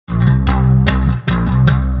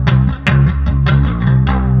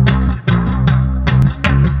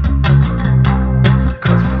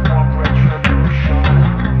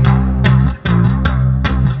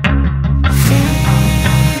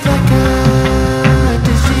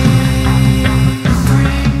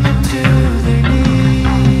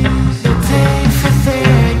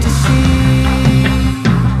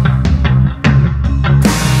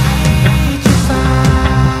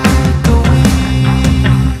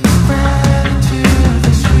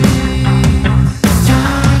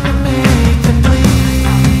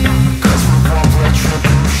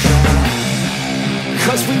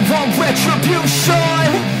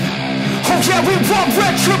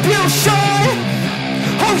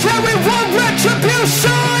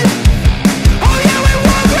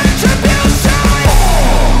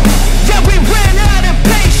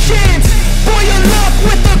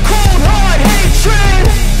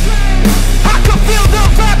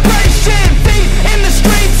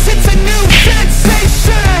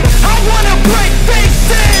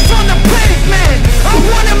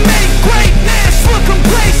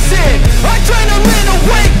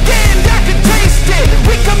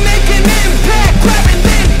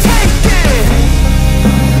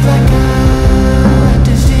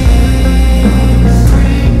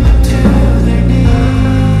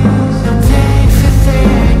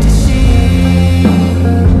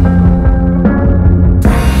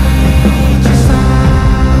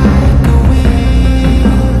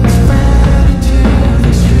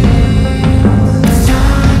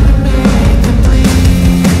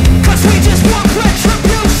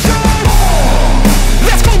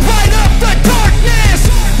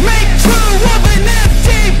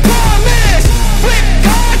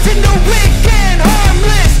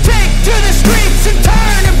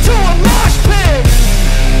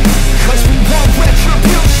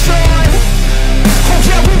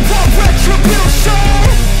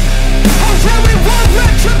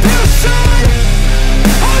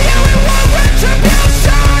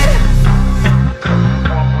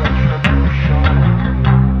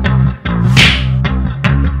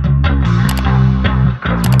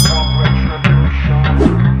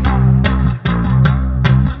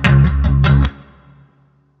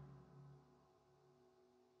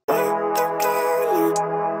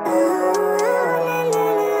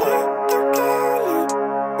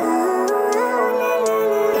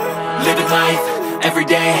Living life, every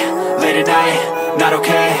day, late at night, not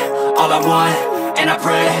okay. All I want, and I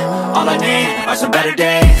pray, all I need are some better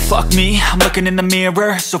days. Fuck me, I'm looking in the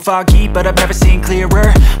mirror, so foggy, but I've never seen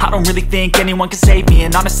clearer. I don't really think anyone can save me,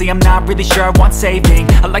 and honestly I'm not really sure I want saving.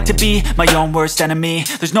 I like to be my own worst enemy.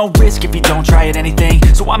 There's no risk if you don't try at anything,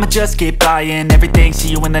 so I'ma just get buying everything. See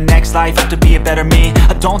you in the next life, have to be a better me.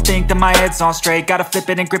 I don't think that my head's on straight, gotta flip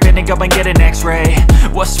it and grip it and go and get an x-ray.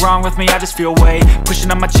 What's wrong with me? I just feel weight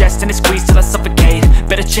pushing on my chest and it squeezes till I suffocate.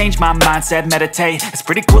 Better change my mindset, meditate. It's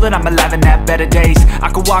pretty cool that I'm alive and have better days. I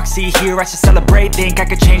could walk, see, hear, I should celebrate. Think I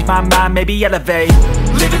could change my mind, maybe elevate.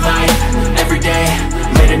 Living life, every day,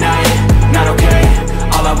 late at night, not okay.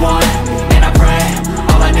 All I want, and I pray,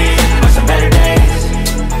 all I need are some better days.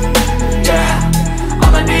 Yeah,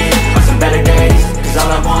 all I need are some better days. Cause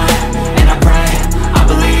all I want, and I pray, I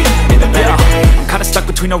believe in the better days. I'm kinda stuck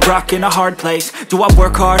between a rock and a hard place. Do I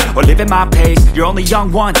work hard or live at my pace? You're only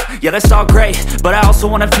young once, yeah that's all great, but I also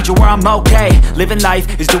want a future where I'm okay. Living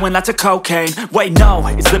life is doing lots of cocaine. Wait no,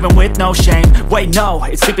 it's living with no shame. Wait no,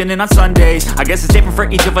 it's sleeping in on Sundays. I guess it's different for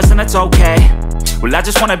each of us and that's okay. Well I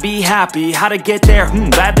just wanna be happy, how to get there?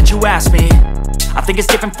 Glad that you asked me. I think it's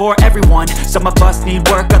different for everyone. Some of us need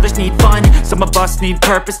work, others need fun. Some of us need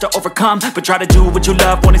purpose to overcome. But try to do what you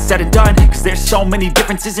love when it's said and done. Cause there's so many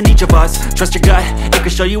differences in each of us. Trust your gut, it can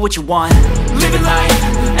show you what you want. Living life,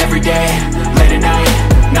 every day, late at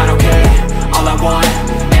night, not okay. All I want,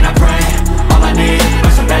 and I pray, all I need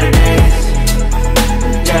are some better days.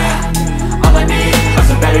 Yeah, all I need are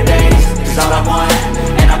some better days. Cause all I want,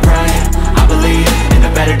 and I pray, I believe in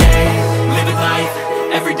the better days. Living life,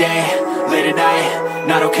 every day, late at night,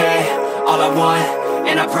 not okay. All I want,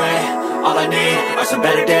 and I pray, all I need are some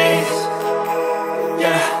better days.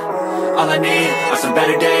 Yeah, all I need are some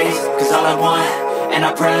better days. Cause all I want, and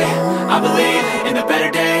I pray, I believe in the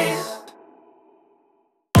better days.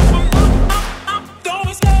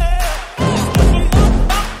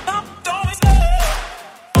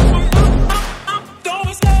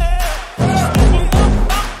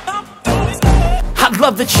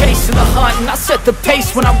 Love the chase and the hunt, and I set the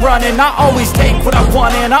pace when I'm running. I always take what I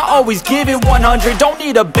want and I always give it 100. Don't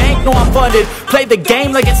need a bank, no I'm funded. Play the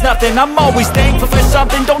game like it's nothing. I'm always thankful for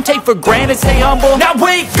something. Don't take for granted, stay humble. Now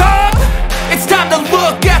wake up! It's time to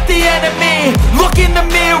look at the enemy. Look in the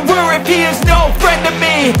mirror if he is no friend to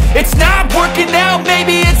me. It's not working out,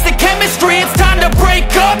 maybe it's the chemistry. It's time to break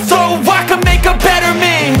up so I can make a better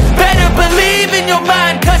me. Better believe in your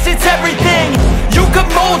mind, cause it's everything. You can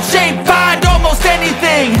mold, shape, find almost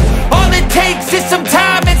anything. All it takes is some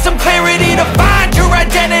time and some clarity to find your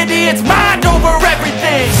identity. It's mind over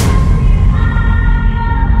everything.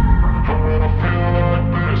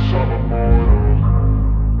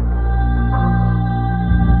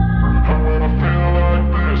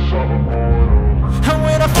 And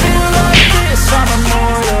when I feel like this, I'm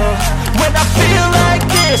immortal. When I feel like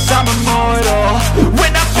this, I'm immortal.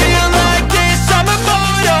 When I feel like this, I'm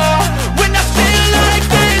immortal. When I feel like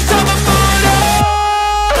this, I'm immortal.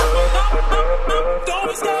 Don't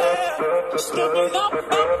be scared. Just look up.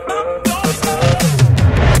 Don't be scared.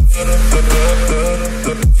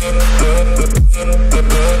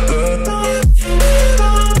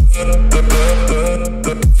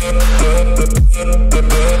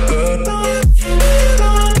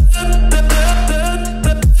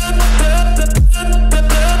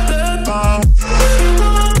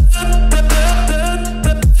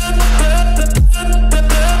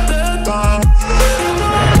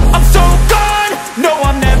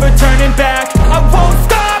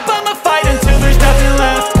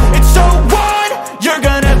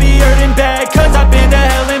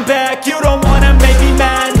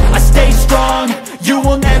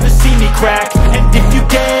 And if you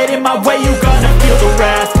get in my way, you gonna feel the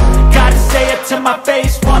wrath. Gotta say it to my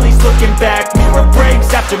face while he's looking back. Mirror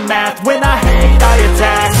breaks after math. When I hate, I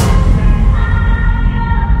attack.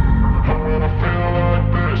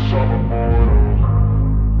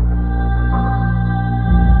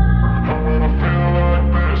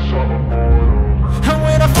 And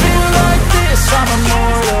when I feel like this, I'm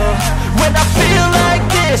immortal. When I feel like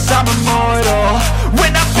this, I'm immortal.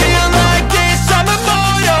 When I feel like this, I'm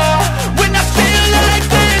immortal. When I feel like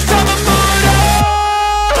this, I'm immortal.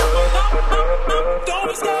 Don't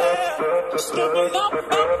be scared. Just look up.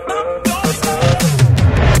 Don't be scared.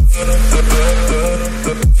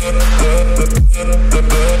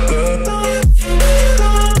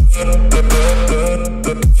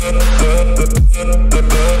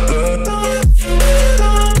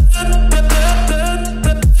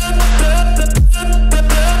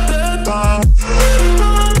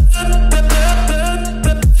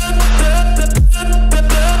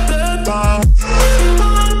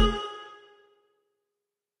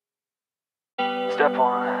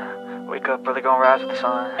 really gonna rise with the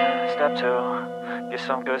sun. Step 2, get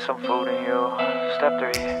some good, some food in you. Step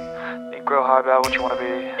 3, think real hard about what you wanna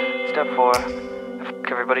be. Step 4,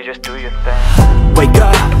 everybody just do your thing. Wake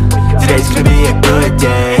up, today's gonna be a good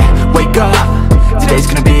day. Wake up, today's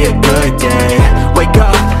gonna be a good day. Wake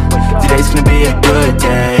up, today's gonna be a good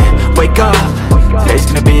day. Wake up, today's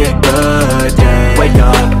gonna be a good day. Wake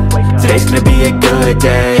up, today's gonna be a good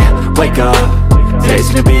day. Wake up, today's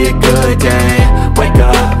gonna be a good day. Wake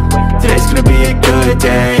up, today's gonna be a good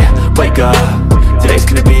day. Wake up, today's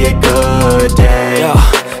gonna be a good day. Yo,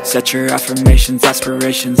 set your affirmations,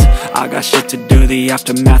 aspirations. I got shit to do, the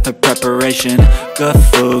aftermath of preparation. Good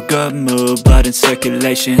food, good mood, blood in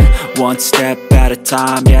circulation. One step at a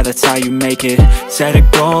time, yeah, that's how you make it. Set a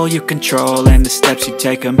goal you control and the steps you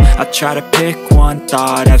take them. I try to pick one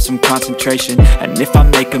thought, have some concentration. And if I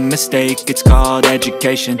make a mistake, it's called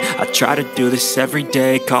education. I try to do this every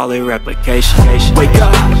day, call it replication. Wake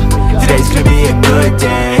up, today's gonna be a good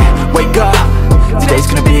day. Wake up, today's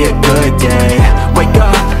gonna be a good day. Wake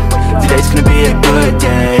up, today's gonna be a good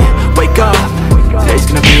day. Wake up, today's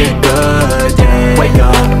gonna be a good day. Wake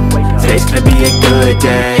up, today's gonna be a good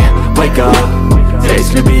day. Wake up, today's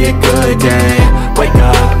gonna be a good day. Wake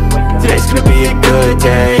up, today's gonna be a good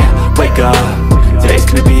day. Wake up, today's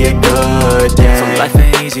gonna be a good day. So life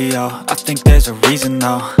ain't easy, yo, I think there's a reason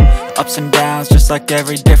though. Ups and downs, just like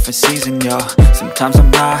every different season, yo. Sometimes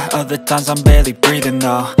I'm high, other times I'm barely breathing,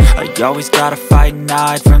 though. I always gotta fight and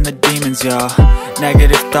hide from the demons, yo.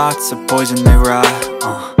 Negative thoughts are poison, they rot.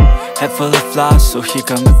 Head full of flies, so here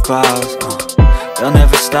come the clouds. They'll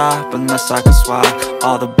never stop unless I can swap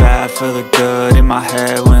all the bad for the good in my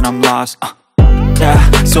head when I'm lost.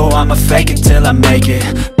 Yeah, so I'ma fake it till I make it.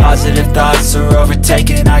 Positive thoughts are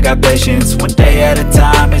overtaken, I got patience. One day at a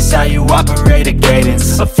time is how you operate a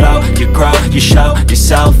cadence. A flow, you grow, you show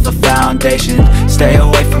yourself a foundation. Stay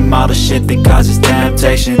away from all the shit that causes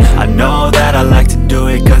temptation. I know that I like to do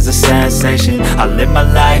it cause of sensation. I live my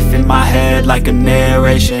life in my head like a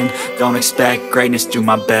narration. Don't expect greatness, do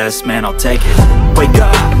my best, man, I'll take it. Wake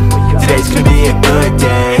up, today's gonna be a good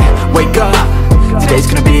day. Wake up, today's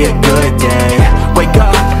gonna be a good day. Wake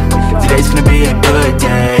up, today's gonna be a good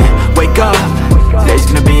day. Wake up, today's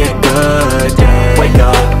gonna be a good day. Wake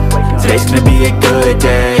up, today's gonna be a good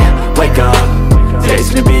day. Wake up, today's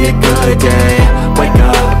gonna be a good day. Wake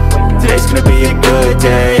up, today's gonna be a good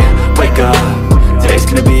day. Wake up, today's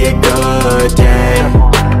gonna be a good day.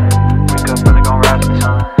 Wake up, really gonna rise with the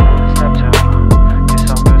sun. Step 2, get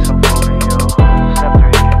some good, some food in you. Step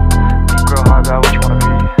 3, think real hard about what you wanna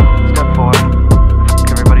be. Step 4,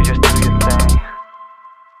 everybody just do your thing.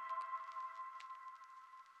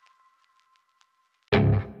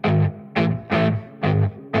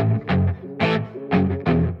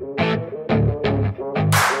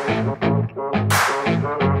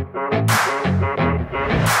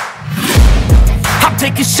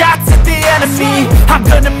 Taking shots at the enemy, I'm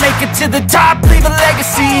gonna make it to the top, leave a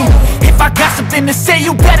legacy. If I got something to say,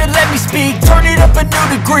 you better let me speak. Turn it up a new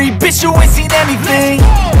degree, bitch, you ain't seen anything.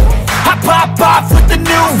 I pop off with the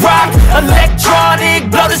new rock, electronic,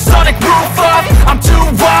 blow the sonic roof up. I'm too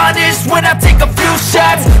honest when I take a few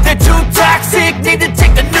shots. They're too toxic, need to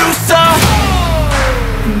take the noose off.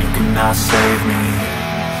 And you cannot save me,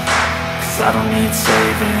 cause I don't need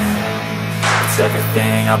saving. It's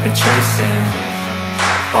everything I've been chasing,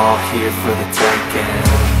 all here for the taking.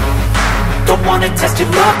 Don't wanna test your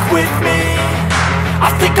luck with me, I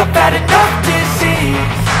think I've had enough disease.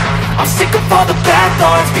 I'm sick of all the bad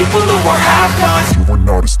thoughts, people who are half-nots. You were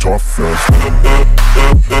not as tough as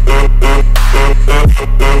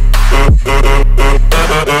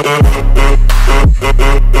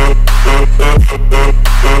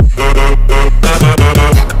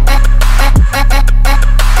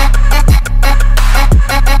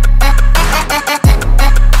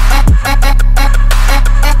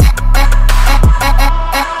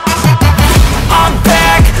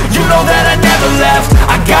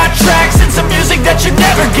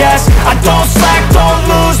I don't slack, don't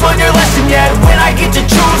lose, learn your lesson yet. When I get to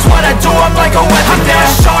choose what I do, I'm like a weapon. I'm not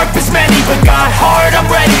sharp as many, but got hard. I'm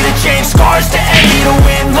ready to change scars to envy, to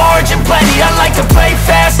win large and plenty. I like to play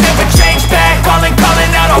fast, never change back. Calling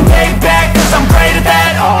out, I'll pay back, cause I'm great at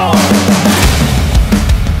that. Oh,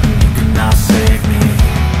 you cannot save me,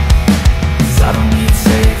 cause I don't need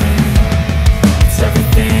saving. It's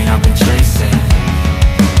everything I've been chasing,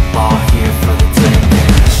 all here for the taking.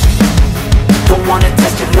 Don't wanna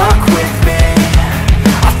test your luck with me,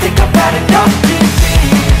 I think I've had enough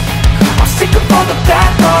disease. I'm sick of all the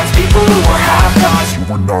bad thoughts, people who are half-nots.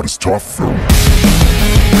 you were not as tough though.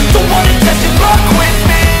 Don't wanna test your luck with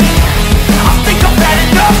me, I think I've had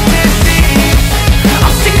enough disease.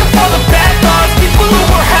 I'm sick of all the bad thoughts.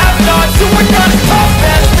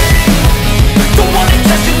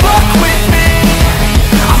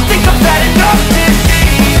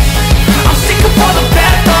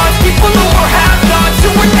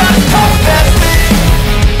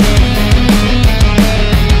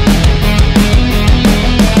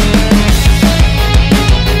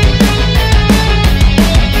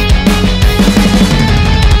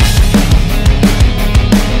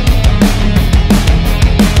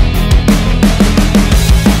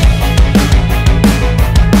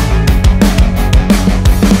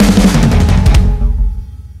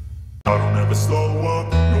 I don't ever slow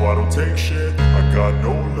up, no I don't take shit. I got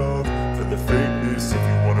no love for the fakeness. If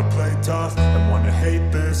you wanna play tough and wanna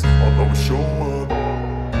hate this, I'll always show up.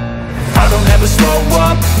 I don't ever slow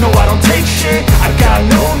up, no I don't take shit. I got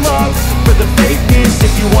no love for the fakeness.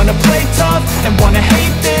 If you wanna play tough and wanna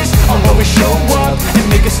hate this, I'll always show up and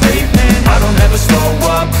make a statement. I don't ever slow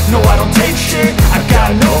up, no I don't take shit. I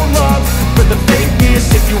got no love for the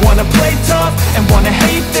fakeness. If you wanna play tough and wanna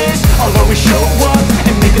hate this, I'll always show up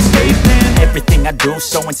and make a statement. Everything I do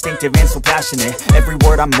so instinctive and so passionate. Every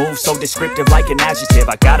word I move so descriptive like an adjective.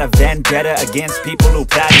 I got a vendetta against people who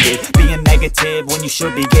patented being negative when you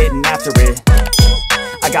should be getting after it.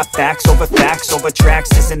 I got facts over tracks,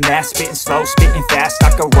 this and that. Spitting slow, spitting fast.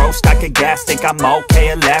 I could roast, I could gas. Think I'm okay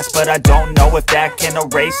at last, but I don't know if that can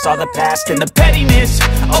erase all the past. And the pettiness,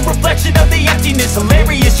 a reflection of the emptiness.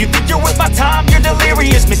 Hilarious, you think you're worth my time, you're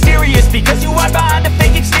delirious. Mysterious, because